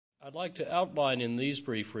I'd like to outline in these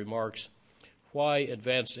brief remarks why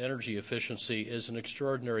advanced energy efficiency is an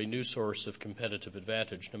extraordinary new source of competitive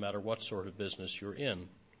advantage, no matter what sort of business you're in.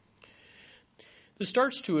 This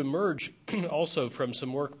starts to emerge also from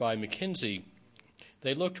some work by McKinsey.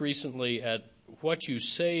 They looked recently at what you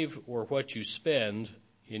save or what you spend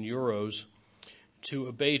in euros to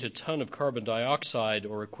abate a ton of carbon dioxide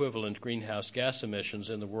or equivalent greenhouse gas emissions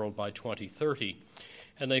in the world by 2030.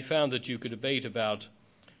 And they found that you could abate about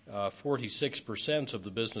 46% of the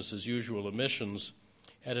business as usual emissions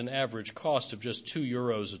at an average cost of just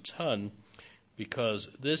 €2 a ton, because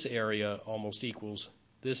this area almost equals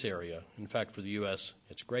this area. In fact, for the U.S.,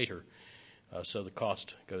 it's greater, so the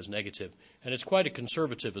cost goes negative. And it's quite a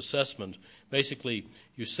conservative assessment. Basically,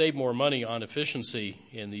 you save more money on efficiency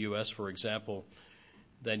in the U.S., for example,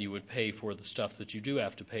 than you would pay for the stuff that you do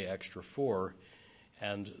have to pay extra for.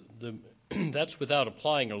 And that's without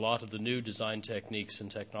applying a lot of the new design techniques and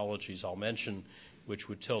technologies I'll mention, which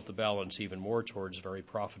would tilt the balance even more towards very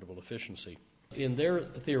profitable efficiency. In their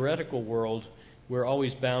theoretical world, we're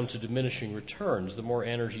always bound to diminishing returns. The more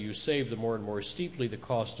energy you save, the more and more steeply the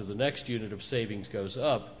cost of the next unit of savings goes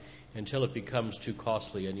up until it becomes too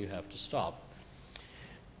costly and you have to stop.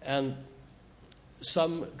 And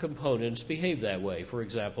some components behave that way. For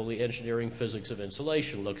example, the engineering physics of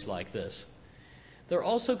insulation looks like this. There are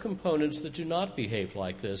also components that do not behave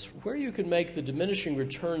like this. Where you can make the diminishing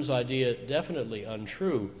returns idea definitely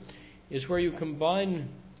untrue is where you combine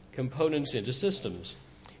components into systems.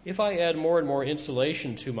 If I add more and more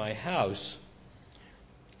insulation to my house,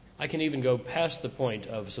 I can even go past the point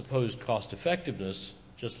of supposed cost effectiveness,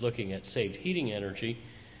 just looking at saved heating energy,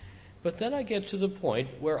 but then I get to the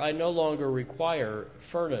point where I no longer require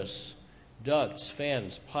furnace, ducts,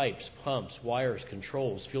 fans, pipes, pumps, wires,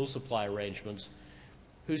 controls, fuel supply arrangements,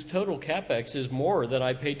 whose total capex is more than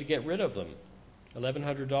I paid to get rid of them,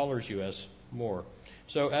 $1,100 US more.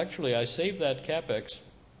 So actually I save that capex,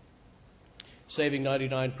 saving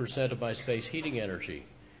 99% of my space heating energy.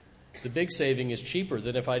 The big saving is cheaper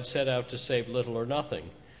than if I'd set out to save little or nothing.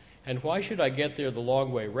 And why should I get there the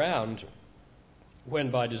long way round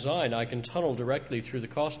when by design I can tunnel directly through the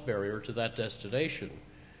cost barrier to that destination,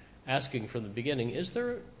 asking from the beginning, is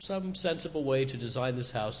there some sensible way to design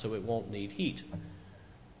this house so it won't need heat?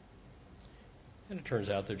 And it turns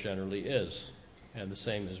out there generally is, and the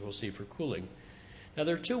same as we'll see for cooling. Now,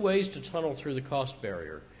 there are two ways to tunnel through the cost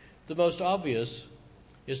barrier. The most obvious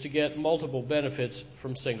is to get multiple benefits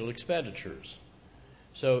from single expenditures.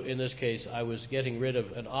 So in this case, I was getting rid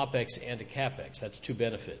of an OPEX and a CAPEX. That's two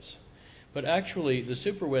benefits. But actually, the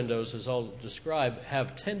super windows, as I'll describe,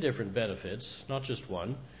 have 10 different benefits, not just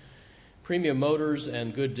one. Premium motors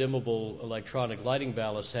and good dimmable electronic lighting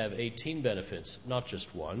ballasts have 18 benefits, not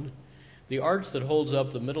just one. The arch that holds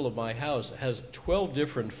up the middle of my house has 12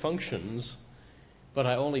 different functions, but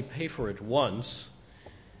I only pay for it once.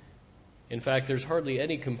 In fact, there's hardly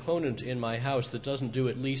any component in my house that doesn't do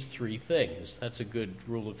at least 3 things. That's a good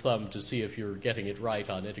rule of thumb to see if you're getting it right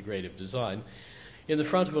on integrative design. In the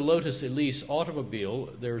front of a Lotus Elise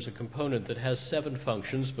automobile, there's a component that has 7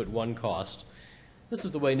 functions but 1 cost. This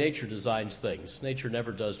is the way nature designs things. Nature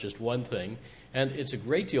never does just one thing, and it's a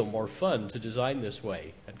great deal more fun to design this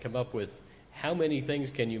way and come up with how many things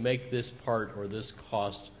can you make this part or this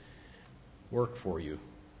cost work for you.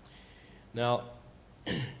 Now,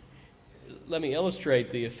 let me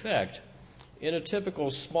illustrate the effect. In a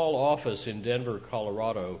typical small office in Denver,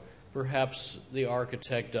 Colorado, perhaps the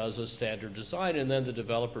architect does a standard design and then the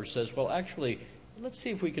developer says, well, actually, let's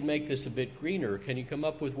see if we can make this a bit greener. Can you come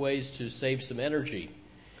up with ways to save some energy?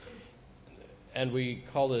 And we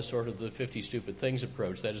call this sort of the 50 stupid things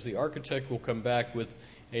approach. That is, the architect will come back with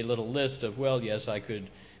a little list of, well, yes, I could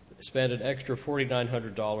spend an extra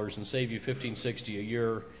 $4,900 and save you $1,560 a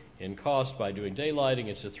year in cost by doing daylighting.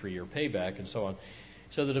 It's a 3-year payback and so on.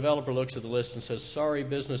 So the developer looks at the list and says, sorry,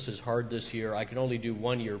 business is hard this year. I can only do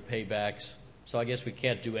 1-year paybacks, so I guess we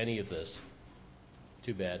can't do any of this.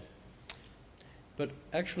 Too bad. But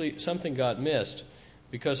actually, something got missed,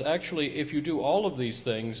 because actually, if you do all of these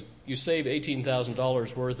things, you save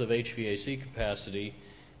 $18,000 worth of HVAC capacity,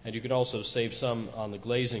 and you can also save some on the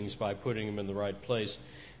glazings by putting them in the right place.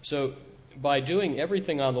 So by doing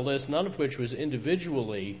everything on the list, none of which was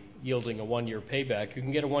individually yielding a 1-year payback, you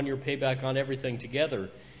can get a 1-year payback on everything together,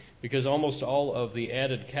 because almost all of the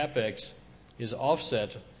added CAPEX is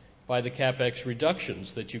offset by the CAPEX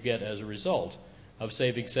reductions that you get as a result of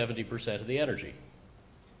saving 70% of the energy.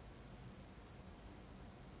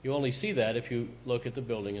 You only see that if you look at the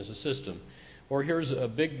building as a system. Or here's a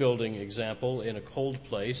big building example in a cold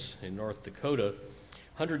place in North Dakota,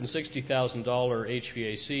 $160,000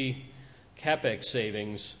 HVAC CAPEX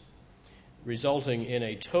savings resulting in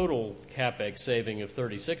a total CapEx saving of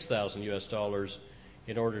 $36,000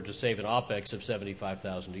 in order to save an OpEx of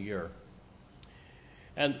 $75,000 a year.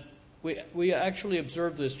 And we actually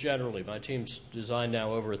observe this generally. My team's designed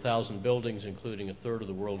now over 1,000 buildings, including a third of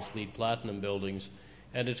the world's LEED Platinum buildings,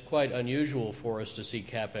 and it's quite unusual for us to see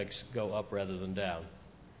CapEx go up rather than down.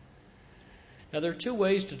 Now, there are two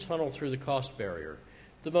ways to tunnel through the cost barrier.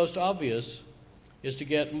 The most obvious is to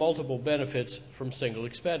get multiple benefits from single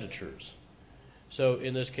expenditures. So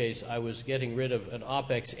in this case, I was getting rid of an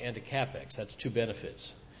OpEx and a CapEx. That's two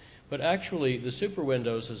benefits. But actually, the super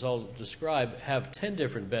windows, as I'll describe, have 10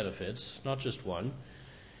 different benefits, not just one.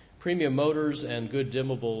 Premium motors and good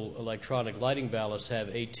dimmable electronic lighting ballasts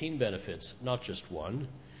have 18 benefits, not just one.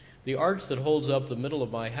 The arch that holds up the middle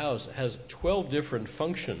of my house has 12 different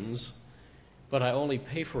functions, but I only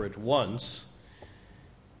pay for it once.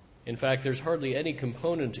 In fact, there's hardly any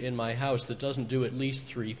component in my house that doesn't do at least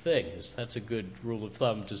 3 things. That's a good rule of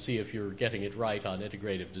thumb to see if you're getting it right on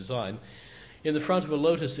integrative design. In the front of a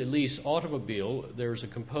Lotus Elise automobile, there's a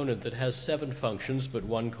component that has 7 functions but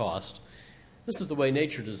 1 cost. This is the way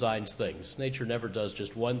nature designs things. Nature never does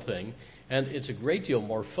just one thing, and it's a great deal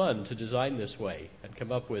more fun to design this way and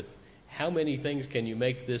come up with how many things can you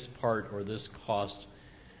make this part or this cost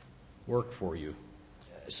work for you.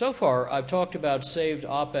 So far, I've talked about saved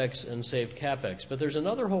OpEx and saved CapEx, but there's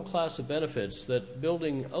another whole class of benefits that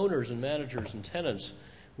building owners and managers and tenants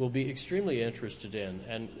will be extremely interested in,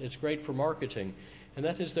 and it's great for marketing, and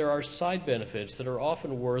that is there are side benefits that are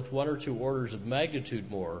often worth 1 or 2 orders of magnitude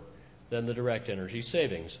more than the direct energy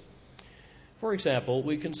savings. For example,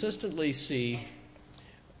 we consistently see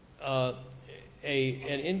an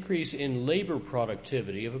increase in labor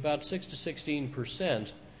productivity of about 6 to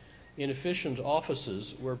 16% in efficient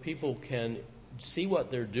offices where people can see what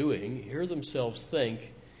they're doing, hear themselves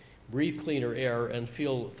think, breathe cleaner air, and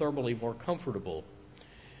feel thermally more comfortable.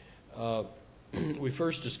 We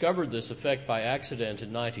first discovered this effect by accident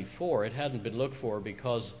in '94. It hadn't been looked for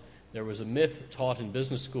because there was a myth taught in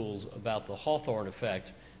business schools about the Hawthorne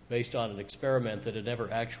effect based on an experiment that had never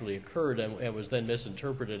actually occurred and was then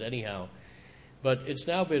misinterpreted anyhow. But it's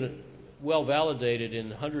now been well validated in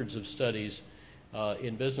hundreds of studies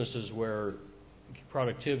in businesses where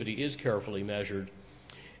productivity is carefully measured.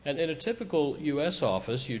 And in a typical U.S.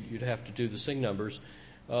 office, you'd have to do the SIG numbers.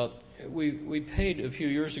 We paid a few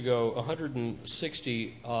years ago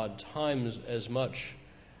 160 odd times as much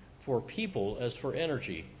for people as for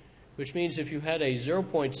energy, which means if you had a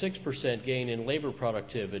 0.6% gain in labor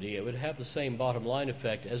productivity, it would have the same bottom line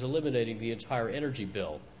effect as eliminating the entire energy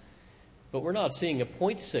bill. But we're not seeing a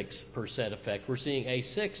 0.6% effect. We're seeing a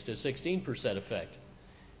 6 to 16% effect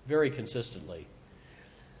very consistently.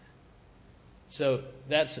 So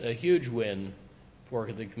that's a huge win for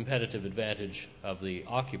the competitive advantage of the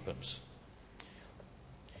occupants.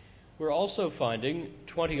 We're also finding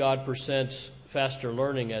 20-odd% faster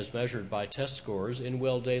learning as measured by test scores in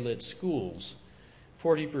well-daylit schools,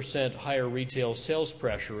 40% higher retail sales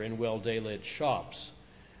pressure in well-daylit shops,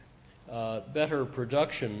 better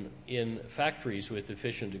production in factories with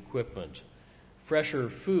efficient equipment, fresher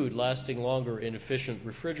food lasting longer in efficient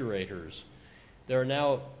refrigerators. There are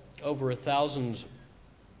now over 1,000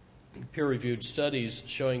 peer-reviewed studies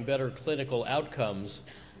showing better clinical outcomes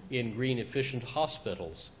in green efficient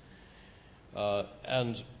hospitals.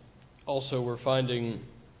 And also we're finding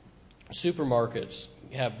supermarkets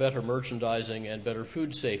have better merchandising and better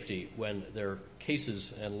food safety when their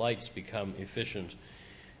cases and lights become efficient.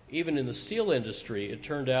 Even in the steel industry, it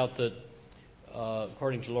turned out that,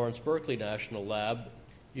 according to Lawrence Berkeley National Lab,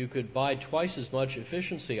 you could buy twice as much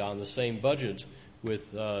efficiency on the same budget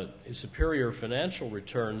with superior financial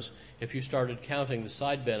returns if you started counting the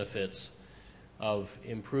side benefits of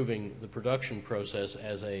improving the production process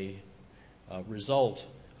as a result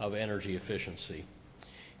of energy efficiency.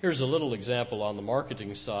 Here's a little example on the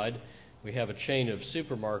marketing side. We have a chain of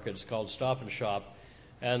supermarkets called Stop and Shop,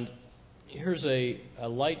 and here's a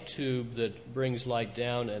light tube that brings light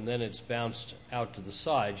down and then it's bounced out to the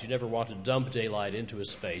sides. You never want to dump daylight into a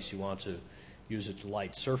space. You want to use it to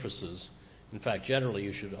light surfaces. In fact, generally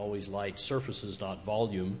you should always light surfaces, not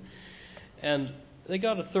volume. And they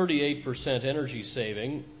got a 38% energy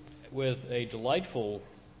saving with a delightful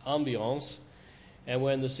ambiance. And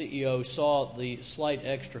when the CEO saw the slight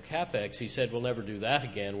extra capex, he said, "We'll never do that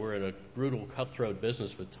again. We're in a brutal, cutthroat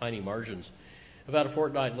business with tiny margins." About a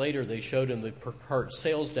fortnight later, they showed him the per cart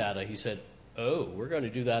sales data. He said, "Oh, we're going to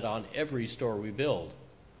do that on every store we build."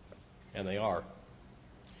 And they are.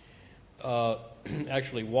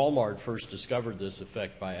 Actually, Walmart first discovered this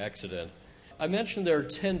effect by accident. I mentioned there are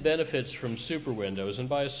 10 benefits from super windows, and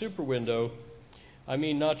by a super window, I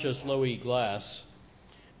mean not just low-E glass,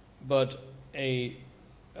 but a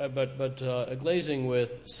glazing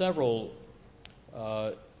with several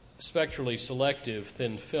spectrally selective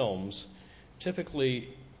thin films. Typically,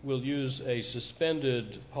 we'll use a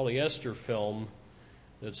suspended polyester film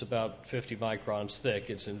that's about 50 microns thick.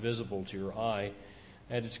 It's invisible to your eye,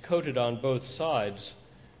 and it's coated on both sides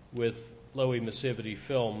with low emissivity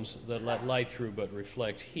films that let light through but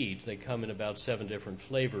reflect heat. They come in about 7 different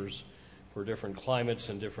flavors for different climates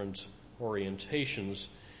and different orientations.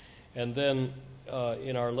 And then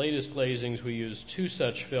in our latest glazings, we use 2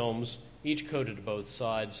 such films, each coated to both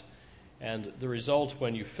sides. And the result,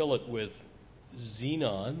 when you fill it with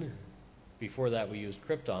xenon, before that we used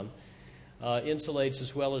krypton, insulates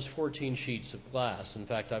as well as 14 sheets of glass. In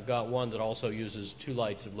fact, I've got one that also uses 2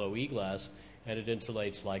 lights of low E glass, and it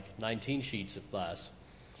insulates like 19 sheets of glass.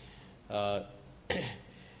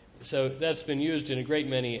 So that's been used in a great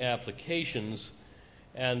many applications,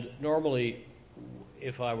 and normally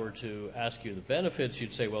if I were to ask you the benefits,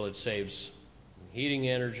 you'd say, well, it saves heating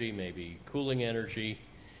energy, maybe cooling energy,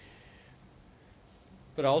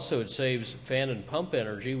 but also it saves fan and pump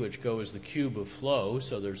energy, which go as the cube of flow,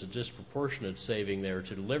 so there's a disproportionate saving there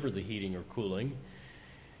to deliver the heating or cooling.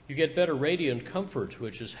 You get better radiant comfort,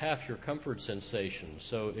 which is half your comfort sensation.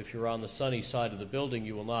 So if you're on the sunny side of the building,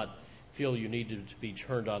 you will not feel you need to be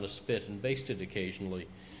turned on a spit and basted occasionally.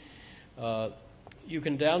 You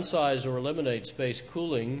can downsize or eliminate space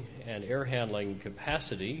cooling and air handling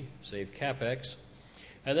capacity, save CapEx.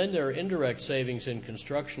 And then there are indirect savings in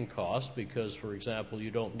construction cost because, for example,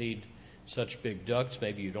 you don't need such big ducts.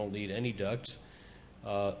 Maybe you don't need any ducts.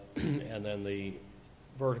 And then the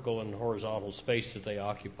vertical and horizontal space that they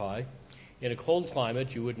occupy. In a cold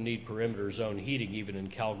climate, you wouldn't need perimeter zone heating even in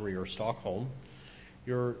Calgary or Stockholm.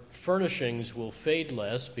 Your furnishings will fade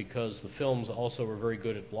less because the films also are very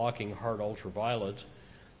good at blocking hard ultraviolet.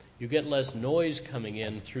 You get less noise coming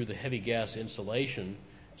in through the heavy gas insulation,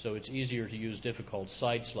 so it's easier to use difficult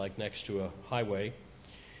sites like next to a highway.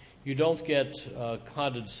 You don't get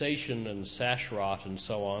condensation and sash rot and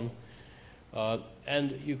so on.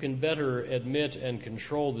 And you can better admit and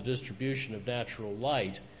control the distribution of natural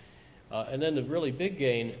light. And then the really big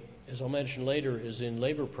gain, as I'll mention later, is in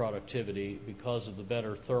labor productivity because of the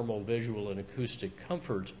better thermal, visual, and acoustic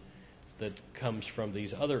comfort that comes from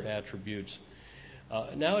these other attributes.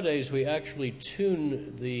 Nowadays, we actually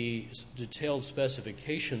tune the detailed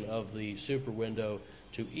specification of the super window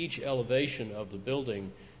to each elevation of the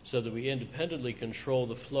building so that we independently control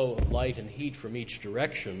the flow of light and heat from each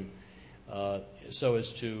direction so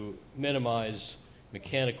as to minimize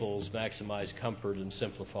mechanicals, maximize comfort, and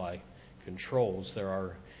simplify controls. There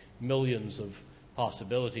are millions of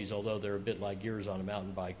possibilities, although they're a bit like gears on a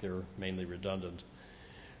mountain bike. They're mainly redundant.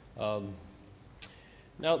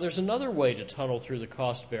 Now, there's another way to tunnel through the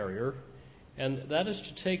cost barrier, and that is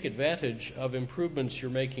to take advantage of improvements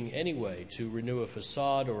you're making anyway, to renew a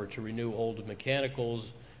facade or to renew old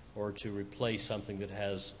mechanicals or to replace something that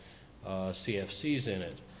has CFCs in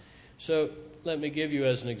it. So let me give you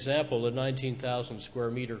as an example a 19,000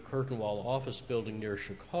 square meter curtain wall office building near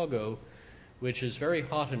Chicago, which is very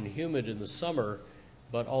hot and humid in the summer,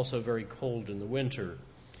 but also very cold in the winter.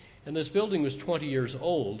 And this building was 20 years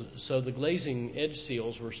old, so the glazing edge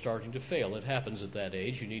seals were starting to fail. It happens at that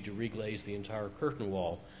age. You need to reglaze the entire curtain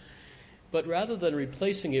wall. But rather than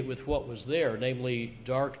replacing it with what was there, namely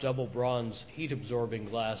dark double bronze heat-absorbing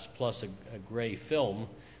glass plus a gray film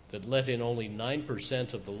that let in only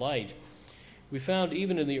 9% of the light, we found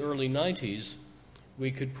even in the early 90s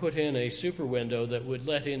we could put in a super window that would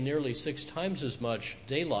let in nearly 6 times as much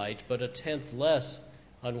daylight but a tenth less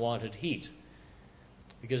unwanted heat,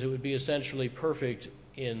 because it would be essentially perfect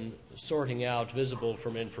in sorting out visible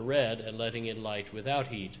from infrared and letting in light without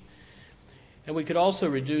heat. And we could also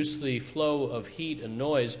reduce the flow of heat and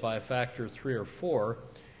noise by a factor 3 or 4.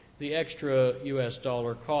 The extra US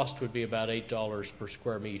dollar cost would be about $8 per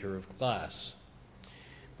square meter of glass.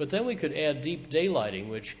 But then we could add deep daylighting,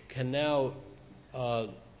 which can now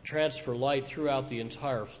transfer light throughout the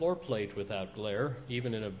entire floor plate without glare,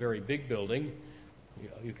 even in a very big building.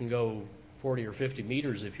 You can go 40 or 50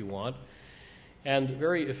 meters if you want. And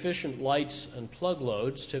very efficient lights and plug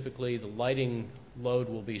loads. Typically the lighting load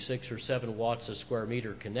will be 6 or 7 watts a square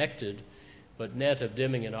meter connected, but net of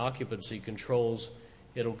dimming and occupancy controls,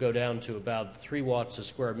 it'll go down to about 3 watts a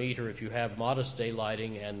square meter if you have modest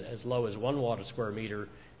daylighting, and as low as 1 watt a square meter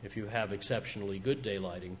if you have exceptionally good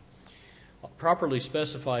daylighting. Properly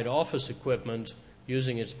specified office equipment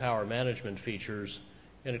using its power management features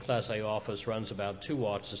in a Class A office runs about 2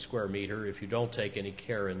 watts a square meter. If you don't take any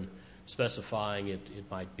care in specifying it, it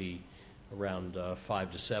might be around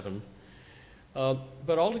 5 to 7.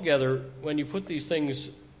 But altogether, when you put these things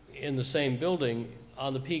in the same building,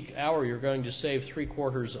 on the peak hour you're going to save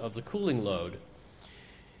 3/4 of the cooling load.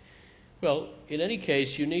 Well, in any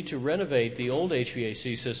case, you need to renovate the old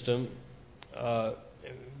HVAC system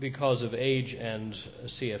because of age and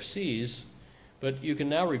CFCs, but you can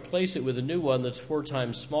now replace it with a new one that's 4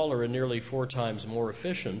 times smaller and nearly 4 times more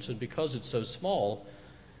efficient, and because it's so small,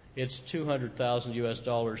 it's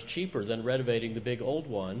 $200,000 cheaper than renovating the big old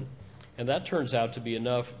one, and that turns out to be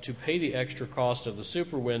enough to pay the extra cost of the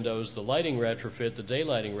super windows, the lighting retrofit, the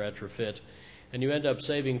daylighting retrofit, and you end up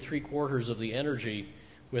saving 3/4 of the energy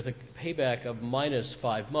with a payback of minus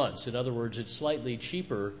 5 months. In other words, it's slightly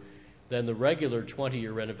cheaper than the regular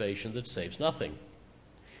 20-year renovation that saves nothing.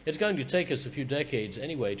 It's going to take us a few decades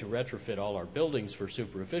anyway to retrofit all our buildings for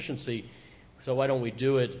super efficiency, so why don't we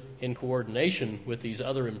do it in coordination with these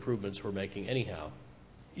other improvements we're making anyhow?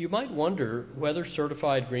 You might wonder whether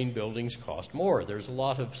certified green buildings cost more. There's a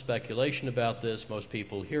lot of speculation about this. Most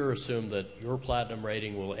people here assume that your platinum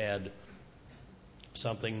rating will add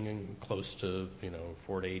something close to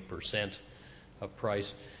 4 to 8% of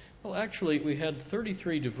price. Well, actually, we had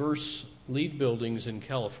 33 diverse LEED buildings in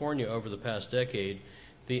California over the past decade.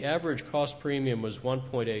 The average cost premium was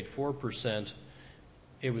 1.84%.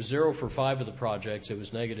 It was 0 for 5 of the projects. It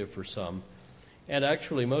was negative for some. And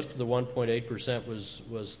actually, most of the 1.8%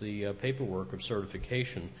 was the paperwork of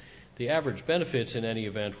certification. The average benefits in any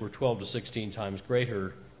event were 12 to 16 times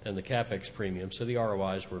greater than the CapEx premium, so the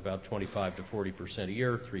ROIs were about 25 to 40% a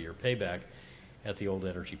year, 3-year payback at the old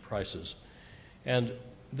energy prices. And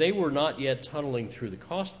they were not yet tunneling through the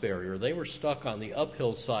cost barrier. They were stuck on the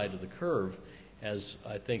uphill side of the curve, as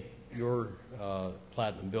I think your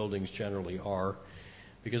platinum buildings generally are,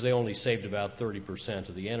 because they only saved about 30%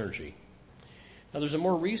 of the energy. Now, there's a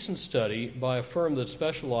more recent study by a firm that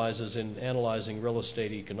specializes in analyzing real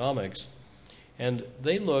estate economics, and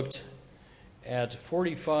they looked at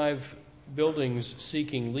 45 buildings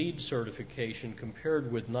seeking LEED certification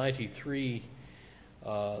compared with 93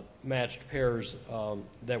 matched pairs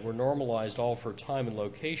that were normalized all for time and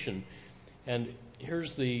location. And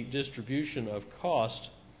here's the distribution of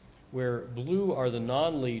cost, where blue are the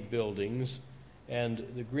non-LEED buildings, and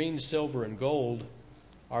the green, silver, and gold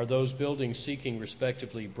are those buildings seeking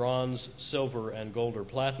respectively bronze, silver, and gold or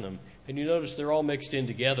platinum. And you notice they're all mixed in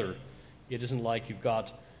together. It isn't like you've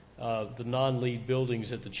got the non-LEED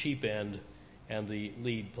buildings at the cheap end and the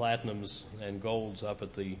LEED platinums and golds up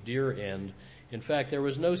at the dear end. In fact, there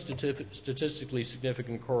was no statistically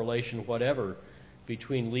significant correlation whatever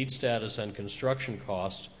between LEED status and construction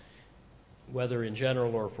cost, whether in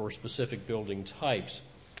general or for specific building types.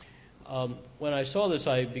 When I saw this,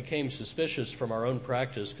 I became suspicious from our own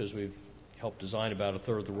practice, because we've helped design about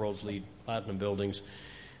 1/3 of the world's LEED platinum buildings,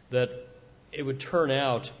 that it would turn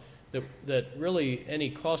out that really any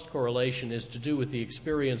cost correlation is to do with the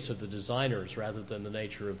experience of the designers rather than the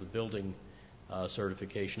nature of the building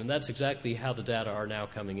certification. And that's exactly how the data are now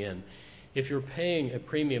coming in. If you're paying a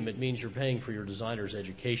premium, it means you're paying for your designer's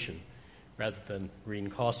education rather than green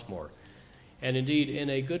costs more. And indeed, in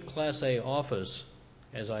a good Class A office,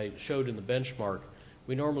 as I showed in the benchmark,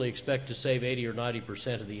 we normally expect to save 80 or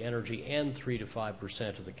 90% of the energy and 3 to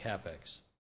 5% of the CapEx.